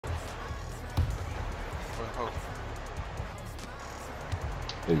4.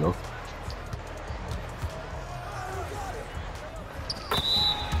 There you go.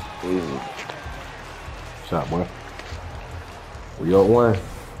 Easy. Shot, boy. We up 1.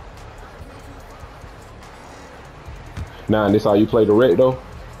 Nah, and this how you play the rec though?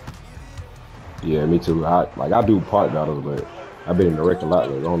 Yeah, me too. I do park battles, but I've been in the rec a lot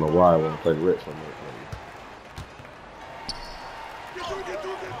lately. I don't know why I want to play the rec so much.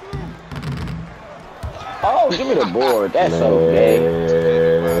 Oh, give me the board. That's so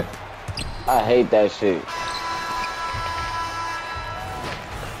gay. I hate that shit.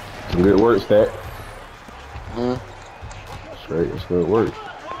 Some good work, Stack. Straight, it's good work.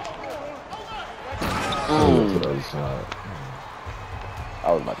 To the other side.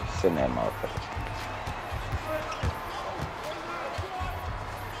 I was about to send that motherfucker.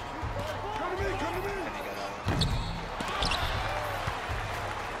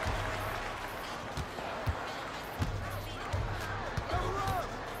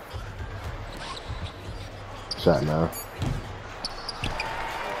 Shot now.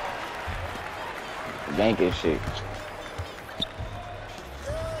 Ganking shit.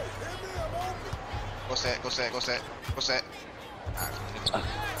 Go set, go set, go set, go set.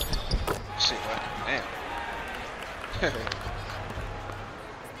 Shit, bro. Damn.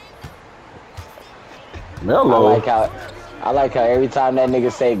 Mellow. I like how every time that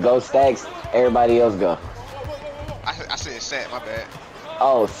nigga say go Stacks, everybody else go. I said set, my bad.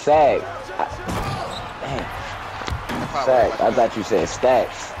 Oh, Sack. Damn. Sack. I thought you said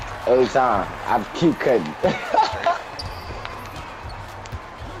Stacks. Every time. I keep cutting.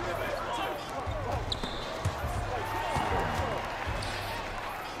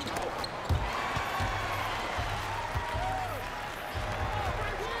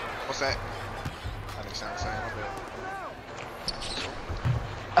 What's that? I didn't sound the same, my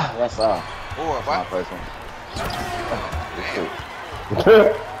bad. That's all. Or My first one.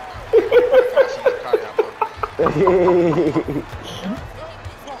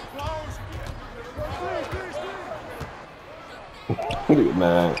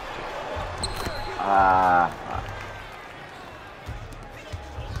 Man.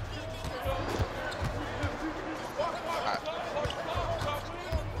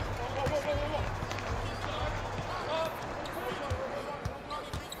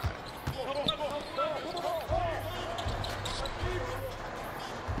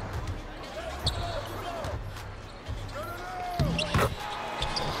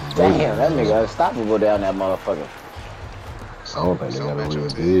 Damn, that nigga unstoppable down that motherfucker. I don't think they got a real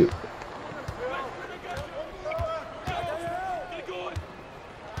big.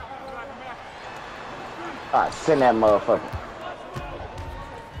 Alright, send that motherfucker.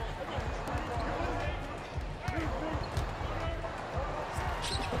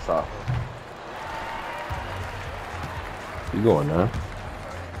 What's up? You going now?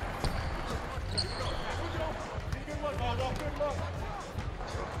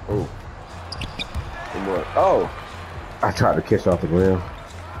 Oh. Good boy. Oh. I tried to catch off the ground.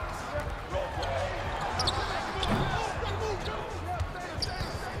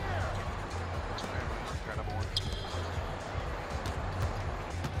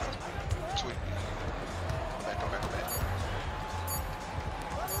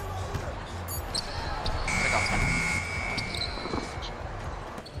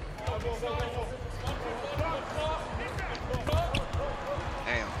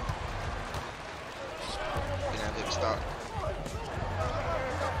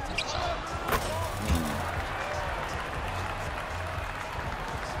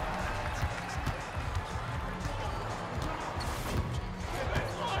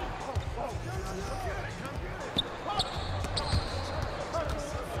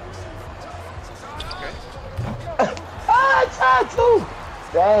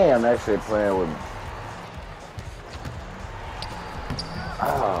 Damn, that shit playing with me.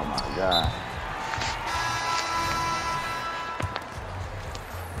 Oh my god.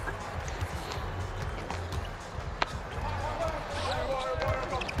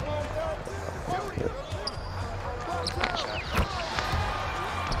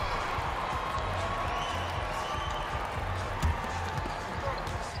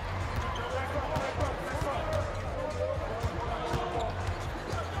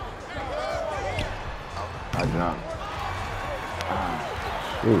 I jumped.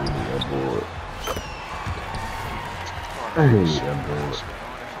 Ooh, that board. I hate that board.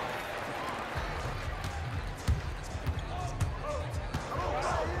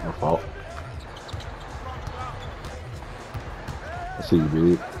 My fault. I see you,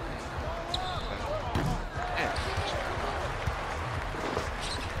 big.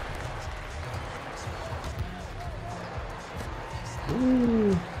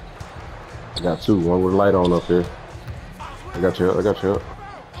 I got two. One with a light on up here. I got you up. I got you up.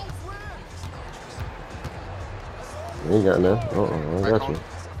 You ain't got nothing. I got you.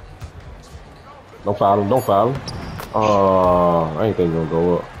 Don't foul him. Don't foul him. I ain't think he's gonna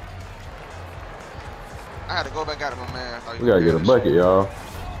go up. I had to go back at him, my man. We gotta get a bucket, y'all.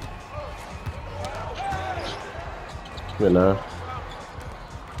 Good now.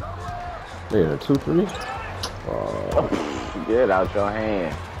 Yeah, 2-3. Get out your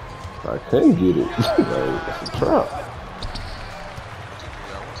hand. I couldn't get it. Like, it's a trap.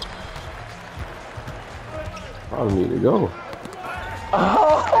 Probably need to go.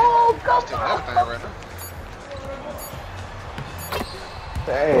 Oh, come on. Right now.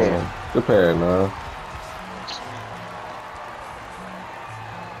 Damn. Good pass, man.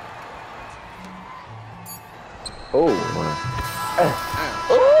 Oh.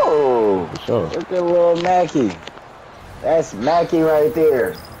 Oh. Sure. Look at little Mackie. That's Mackie right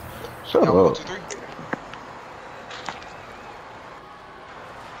there. Shut up. 1, 2, 3.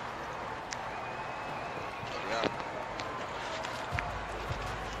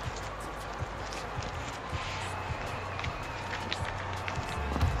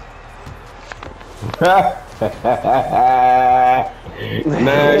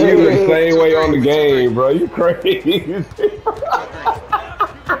 Man, you the same way on the game, bro. You crazy.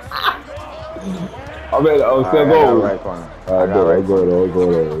 I bet I'll still go. Right corner. Alright, go.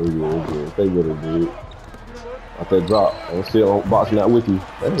 Stay with it, dude. I said drop. I'm still boxing that with you.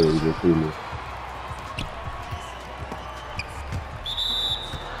 Hey, you just see me.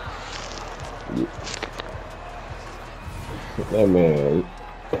 That man.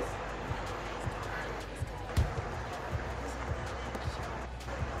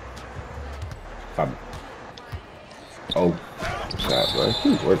 Oh, shot, bro.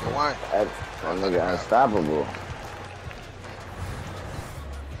 Keep working. That nigga unstoppable.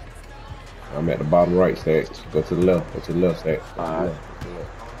 I'm at the bottom right, Stacks. Go to the left. Go to the left, Stacks. Alright.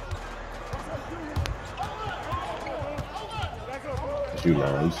 That's you,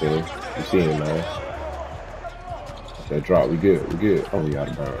 man. You see him. You see him, man. That drop. We good. We good. Oh, we out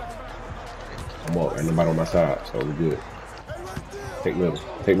of bounds. I'm up. Ain't nobody on my side, so we good. Take middle.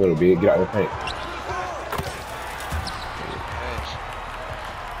 Take middle, big. Get out of the paint.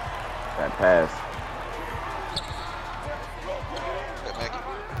 That pass.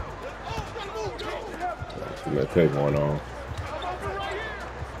 Too much play going on.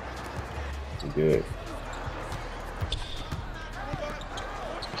 We good.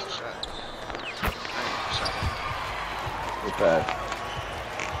 Good pass.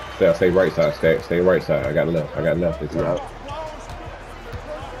 Stay right side, Stack. Stay right side. I got left. I got left this time. Yep.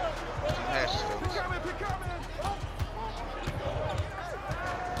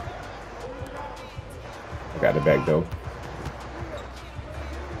 I got the back door.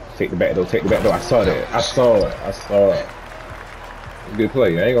 Take the back door. Take the back door. I saw that. I saw it. I saw it. Good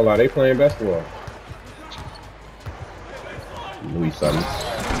play. I ain't gonna lie. They playing basketball. I knew you saw me.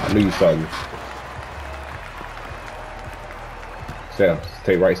 I knew you saw me. Steph,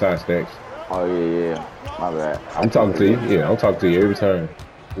 take right side, Stacks. Oh, yeah. My bad. I'm talking to you. Yeah, I'm talking to you every time.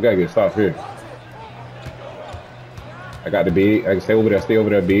 We gotta get a stop here. I got the big. I can stay over there. Stay over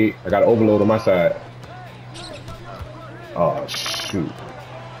there, big. I got an overload on my side. Oh, shoot.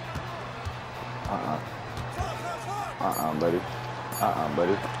 Buddy.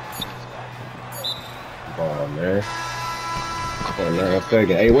 Buddy. Oh, man. Hold on a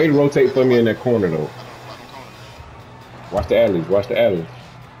second. Hey, way to rotate for me in that corner, though. Watch the alleys. Watch the alleys.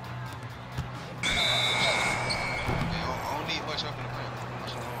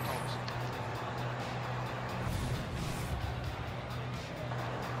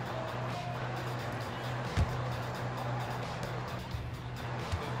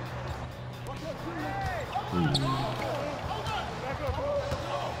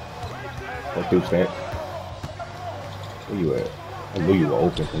 Go through, Stack. Where you at? I knew you were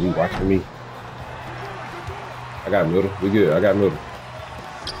open because you watching me. I got middle. We good. I got middle.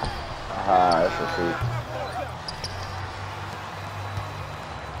 That's a shoot.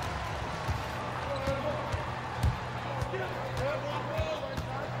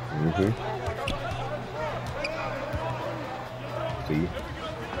 See?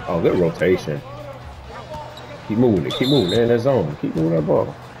 Oh, good rotation. Keep moving it. Keep moving. They're in that zone. Keep moving that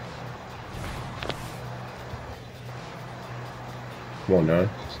ball. Come on now.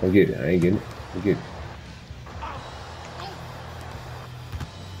 Don't get it. I ain't getting it. Don't get it.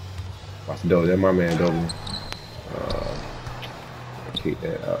 Watch the door. That's my man, Doble. Keep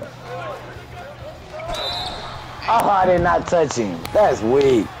that up. Oh, I did not touch him. That's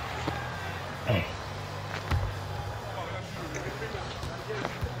weak.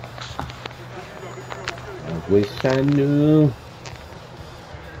 Wish I knew.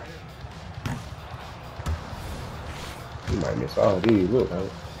 You might miss all these. Look, man.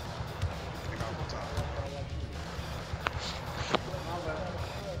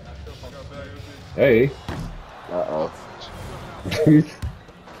 Hey. Uh-oh.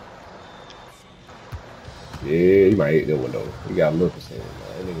 Yeah, you might hit that one though. You got a little percent, man.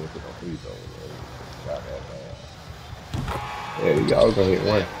 That nigga put on free throw, man. Shot that bad. Yeah, y'all gonna hit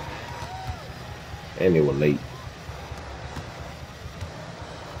one. And they were late.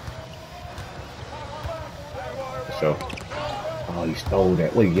 So, oh, he stole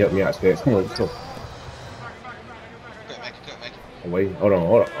that. Wait, get me out, Stats. Come on, let's go. Oh, wait, hold on.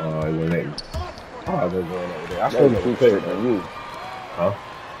 Oh, he wasn't letting me. Oh, I was going over there. I showed him you. Huh?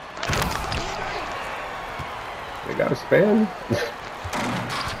 They gotta spam me.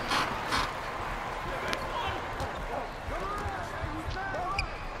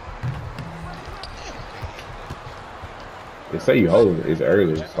 They say you hold it. It's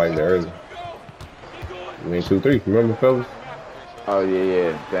early. It's slightly early. We in 2-3. Remember, fellas? Oh,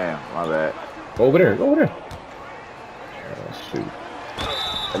 yeah. Damn, my bad. Go over there. Go over there. Oh, shoot.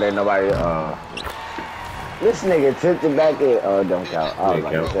 But ain't nobody, this nigga tipped it back in. Oh, it don't count. I was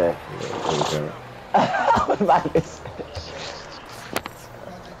about to say. I was about to say.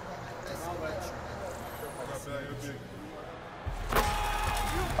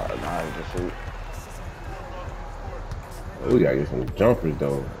 Shoot. We gotta get some jumpers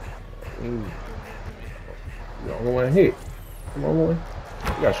though. You don't want to hit. Come on, boy.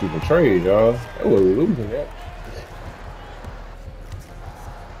 We gotta shoot for trade, y'all. That was losing that.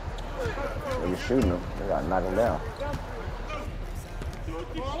 When you're shooting them, they gotta knock them down.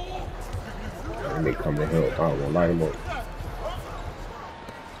 And they come to help. I don't want to light them up.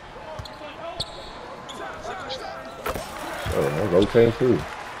 Oh, that's rotating too.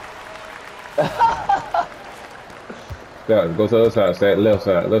 Go to the other side, stay left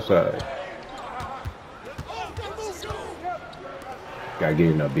side, left side. Gotta get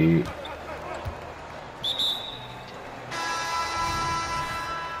in that big.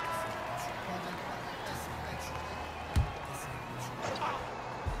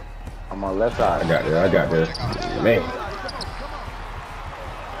 I'm on left side. I got this. Man.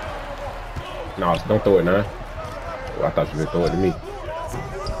 No, don't throw it now. Oh, I thought you were gonna throw it to me.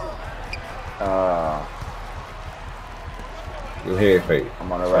 Your head fake.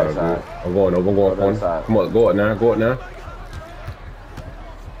 I'm on the right side. I'm going over. I'm going corner. Come on, go up now. Go up now.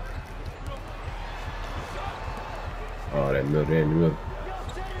 Oh, that middle, in the middle.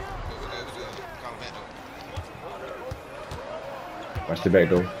 Watch the back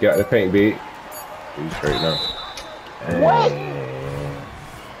though. Get out the paint, big. He's straight now. What?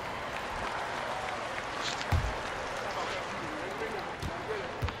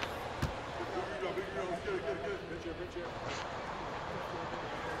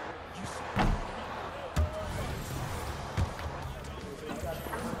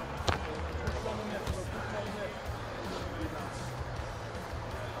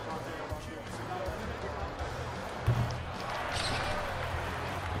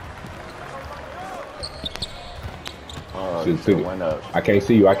 Shoot it. I can't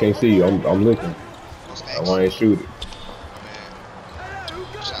see you. I can't see you. I'm looking. I want to shoot it.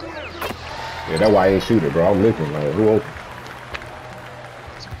 Yeah, that's why I ain't shoot it, bro. I'm looking. Like, who open?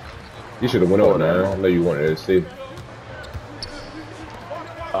 You should have went up now. I know you wanted to see.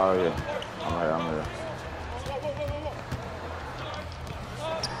 Oh yeah. I'm here.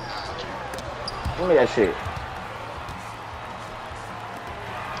 Give me that shit.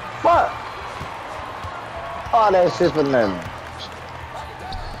 Fuck. Oh, that shit for nothing.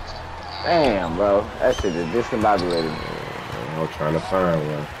 Damn, bro. That shit is discombobulated. I'm trying to find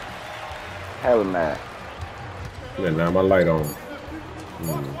one. Hella mad. Yeah, now my light on.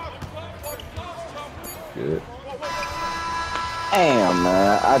 Good. Damn,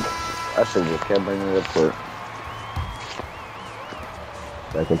 man. I should just kept bringing it up quick.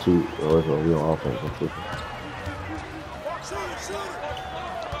 Back into we on offense.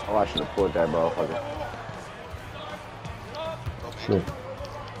 Oh, I should have pulled that motherfucker. Sure.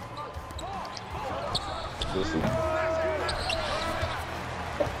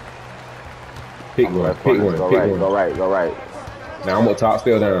 Pick one. Go right. Now I'm gonna top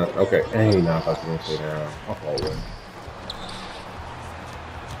still down. Okay. Dang, now I thought you were gonna stay down. My fault, man.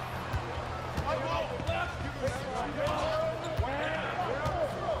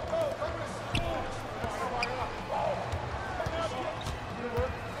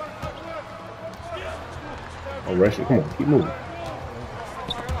 I'm rushing. Come on, keep moving.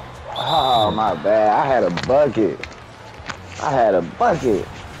 Oh, my bad. I had a bucket.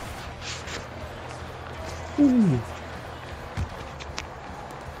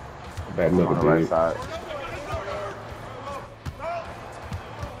 Bad I'm another on the right big. side.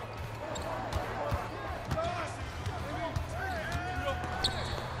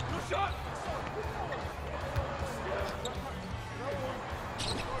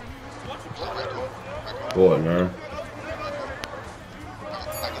 Go it, man.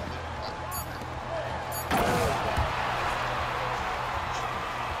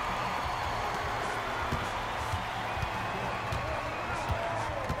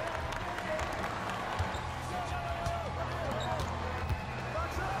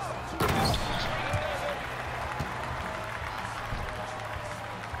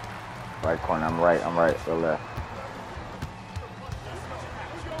 Right corner. I'm right. To the left.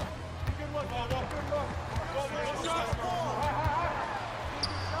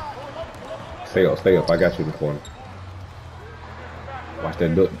 Stay up. I got you in the corner. Watch that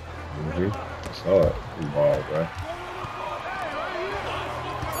look. I saw it. Good ball, bro.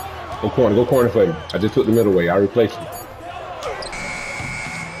 Go corner for me. I just took the middle way. I replaced you.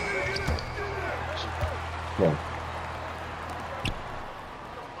 Come on.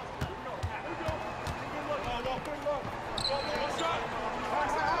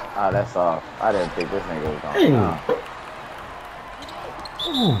 Ah, that's off. I didn't think this nigga was going down.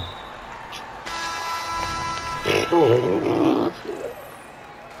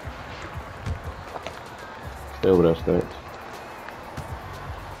 Stay over there, Stacks.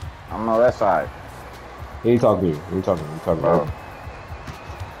 I'm on that side. He ain't talking to you. He ain't talking about it.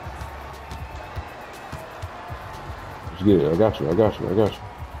 It's good. I got you.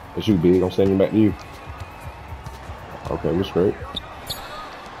 It's you, big. I'm sending it back to you. Okay, we're straight.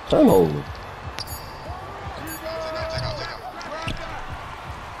 Turnover.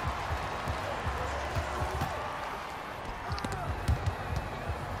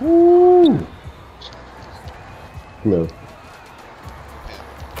 Woo! Come here.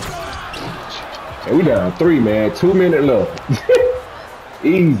 Hey, we down 3, man. 2 minutes left.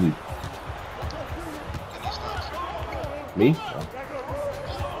 Easy. Me?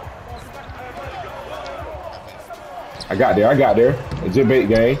 I got there. A G.O.A.T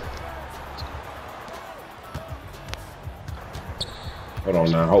game. Hold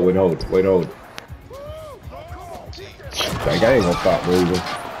on now. Hold it. That guy ain't gonna stop moving.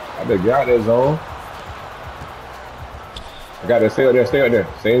 I just got that zone. I got that. Stay up there.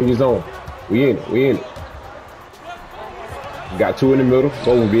 Stay in your zone. We in it. We got 2 in the middle.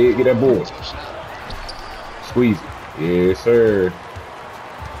 Go big. Get that board. Squeeze it. Yes, sir.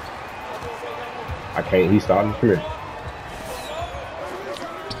 I can't. He's starting. Come here.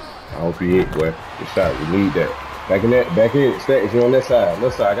 I hope he hit, boy. Good shot. We need that. Back in. Stacks. You're on that side.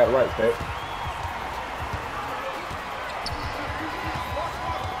 Left side. I got it right, Stacks.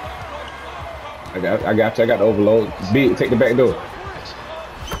 I got you. I got the overload. Big. Take the back door.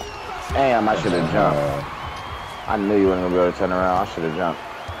 Damn, I should have jumped. I knew you weren't gonna be able to turn around. I should have jumped.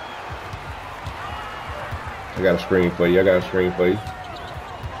 I got a screen for you. You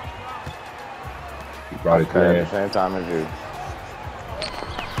brought it at the same time as you.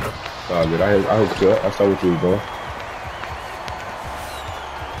 All good. I hooked you up. I saw what you was doing.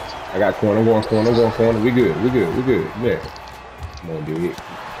 I got corner. I'm going corner. We good. Yeah. Come on, dude.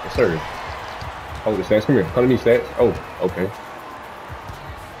 Yes, sir. Hold it, Stacks. Come here. Come to me, Stacks. Oh, okay.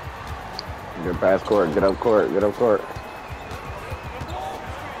 Get past court. Get up court.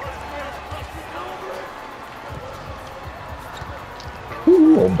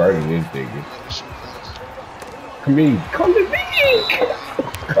 Ooh, I'm burning this nigga. Come to me. Come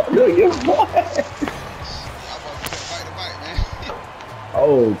to your boy.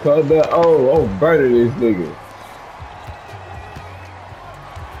 Oh, come back. Oh, I'm burning this nigga.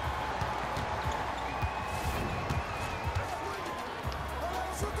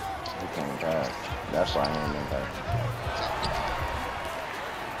 That's why I ain't in there.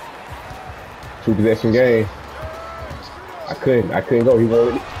 2-possession game. I couldn't go. He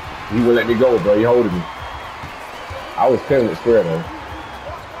wouldn't let me go, bro. He holding me. I was feeling it square though.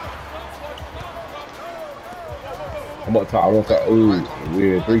 I'm up top. I'm up top. Ooh,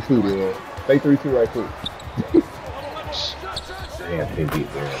 we're 3-2 there. Stay 3-2 right quick. Damn, I didn't get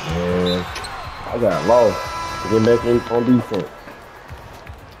there, man. I got lost. Get back in on defense.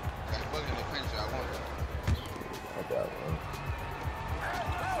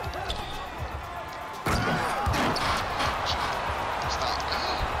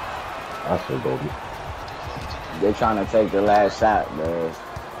 I should go. They're trying to take the last shot, man.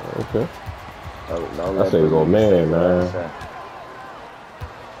 Okay. Don't I say go, man.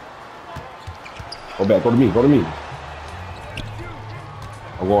 Go back. Go to me.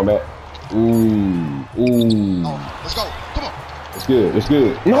 I'm going back. Ooh. Oh, let's go. Come on. It's good. It's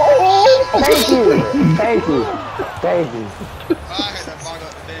good. No! Thank you. Thank you. Thank you. I had that ball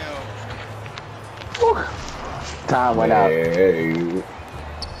up the damn. Time went out. Hey. Go.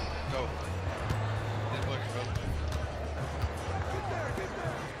 This bucket, brother.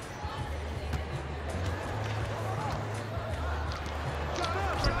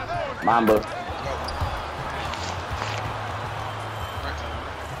 Mamba. Let's go. Right time.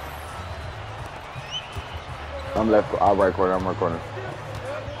 I'm left. I'll right corner. I'm right corner.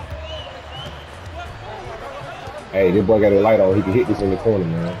 Hey, this boy got a light on. He can hit this in the corner,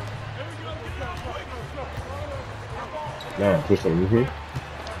 man. Now, push him.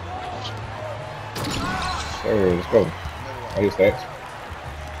 Sure, let's go. I guess that.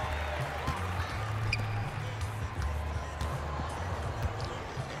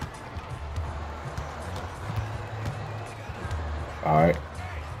 All right.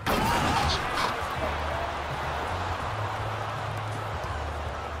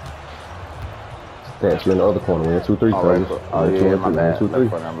 Stats, you're in the other corner. We're in 2-3, fellas. Oh, yeah, my bad. 2-3. Left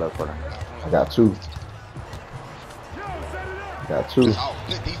corner. I'm left corner. I got 2. Got 2. Oh,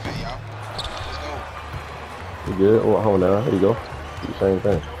 good defense, y'all. Let's go. You good? Oh, hold on now. There you go. Do the same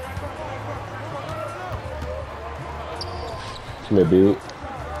thing. Come here, big.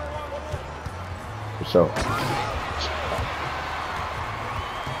 For sure.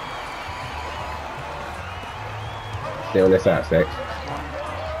 Stay on that side, Stacks.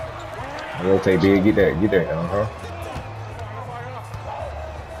 Rotate, big. Get that.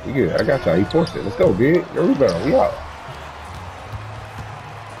 You good. I got y'all. He forced it. Let's go, big. Your rebound. We out.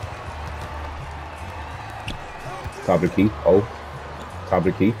 Top of the key. Oh. Top of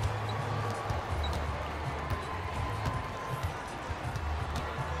the key.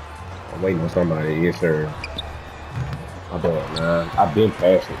 I'm waiting on somebody. Yes, sir. My bad, man. I've been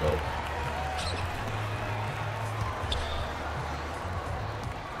past it, though.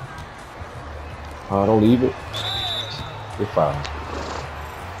 Don't leave it. It's fine.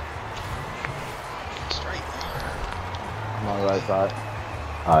 Straight. I'm on the right side.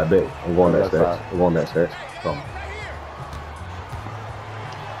 I bet. I'm going that stats. I'm going that stats. Come.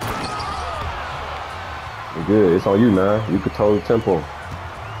 You're good. It's on you, man. You control the tempo.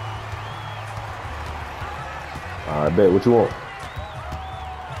 I bet. What you want?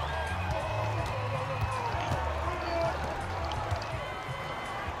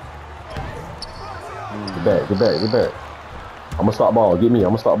 Get back. I'm gonna stop ball. Get me.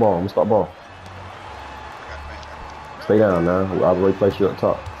 I'm gonna stop ball. Stay down now. I'll replace you up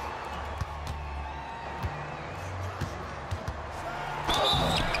top.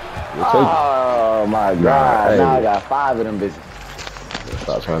 Oh my God! Hey. Now I got 5 of them bitches.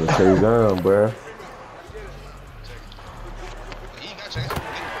 Stop trying to chase down, bruh.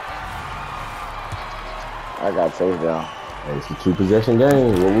 I got chased down. Hey, it's a 2-possession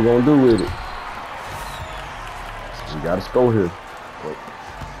game. What we gonna do with it? We gotta score here.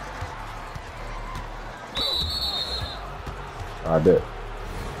 I bet.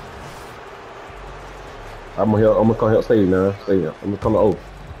 I'm gonna come help stay now. Stay here. I'm gonna come to O.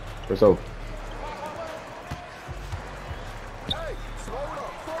 Where's O?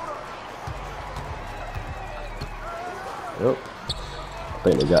 Yep. I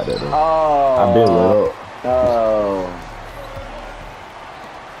think they got that though. Oh. I've been lit up. Oh.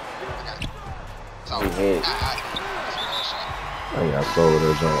 He hit. I ain't got sold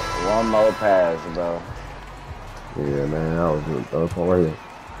that jump. One more pass, bro. Yeah, man. I was doing the one right here.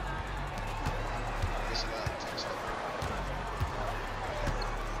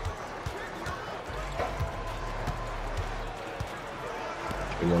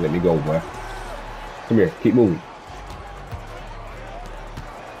 They gonna let me go, boy. Come here. Keep moving.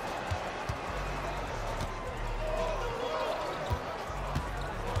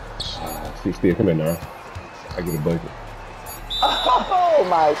 Still, come here now. I get a bucket. Oh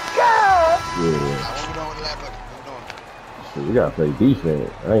my God! Yeah. Shit, we gotta play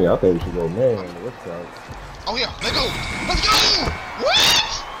defense. I think we should go man. Oh yeah, let's go! Let's go!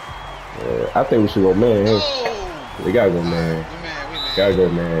 What? Yeah, I think we should go man. Oh. We gotta go man. We man. Gotta go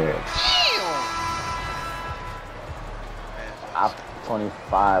man. I'm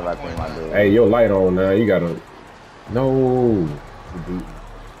 25, I think, my dude. Hey, your light on now. You gotta. No.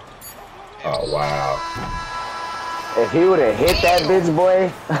 Oh wow. If he would have hit that bitch, boy.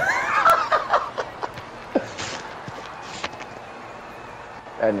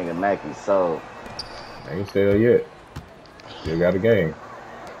 That nigga Mackie sold. Ain't still yet. Still got a game.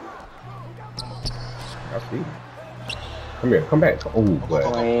 I see. Come here. Come back. Oh, boy.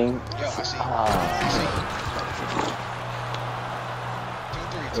 Swing. Yeah, I see.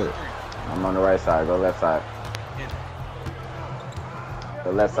 2-3. I'm on the right side. Go left side.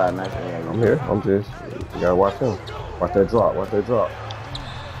 The left side, nice. Yeah, I'm here. I'm just. You gotta watch him. Watch that drop. Watch that drop.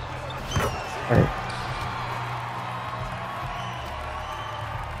 Hey.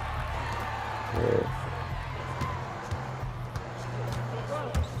 Yeah.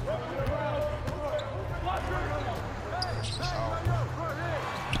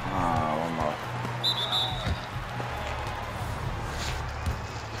 One more.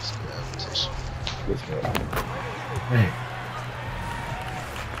 This guy. Hey.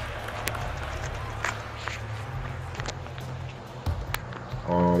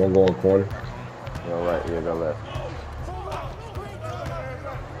 I'm going corner. Go right, yeah, go left.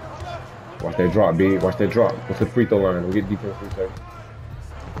 Watch that drop, B. Watch that drop. Go to the free throw line. We'll get defense free throw.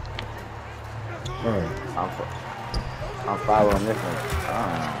 I'm following this one.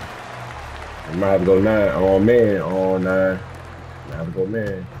 I might have to go 9. Oh, man. Oh, 9. I have to go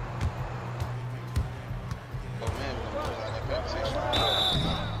man.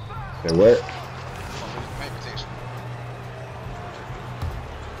 Say what?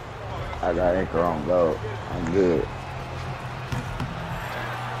 I got anchor on go. I'm good.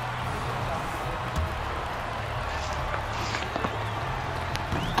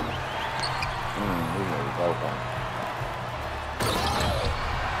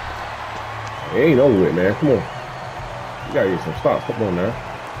 It ain't over with, man. Come on. You gotta get some stops. Come on now.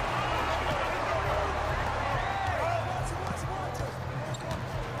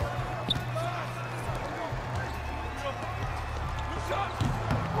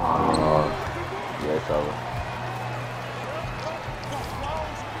 Yeah, it's over.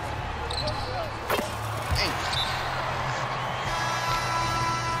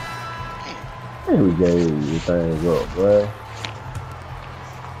 Here we gave you things up, bro.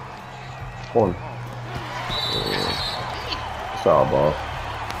 Corner. Yeah. It's all ball.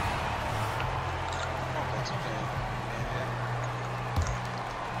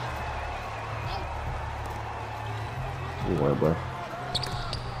 You went, bro.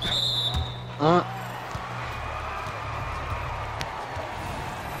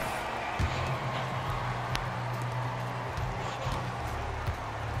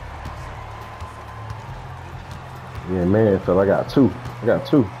 Yeah, man, Phil, I got 2. I got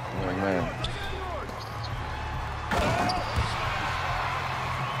 2. Yeah, man.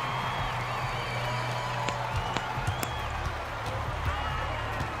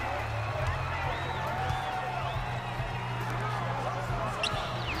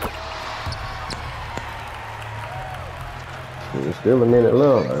 There's still a minute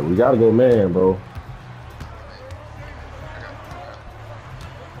left. We gotta go man, bro.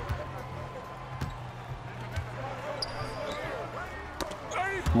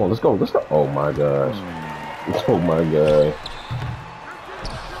 Come on, let's go. Let's go. Oh my gosh. Oh my god.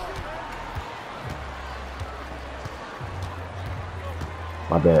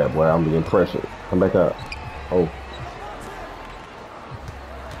 My bad, boy. I'm being pressured. Come back up. Oh.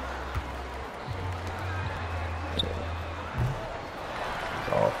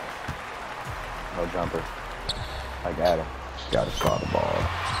 Oh. No jumper. I got him. Gotta start the ball.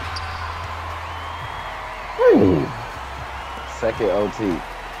 Hey. Second OT.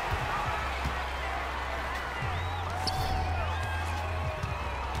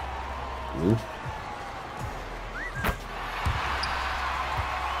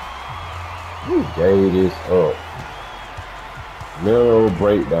 You gave this up. Mineral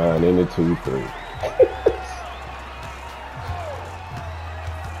breakdown in the 2-3.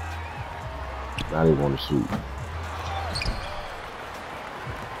 Now they want to shoot.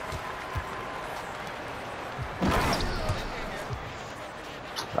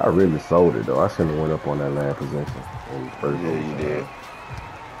 I really sold it though. I shouldn't have went up on that last possession. Yeah, you did.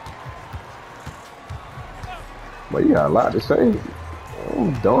 But you got a lot to say.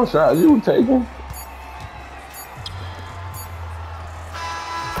 Don't shot you were taking.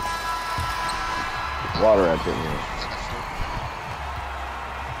 Water at the end.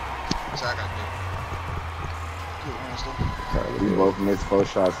 We both missed 4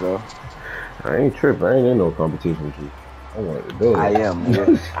 shots though. I ain't tripping. I ain't in no competition with you. I wanted to do it. I am,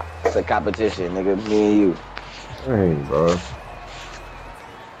 nigga. It's a competition, nigga. Me and you. Dang, bro.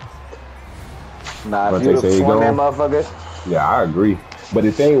 Nah, if you would have swung that motherfucker. Yeah, I agree. But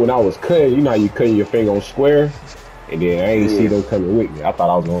the thing, when I was cutting, you know how you cutting your finger on square, and then I ain't see them coming with me. I thought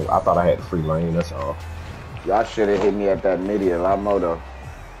I had the free lane. That's all. Y'all should have hit me at that midi a lot more though.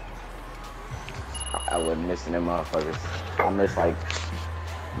 I wasn't missing them motherfuckers. I missed like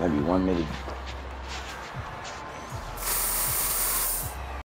maybe 1 midi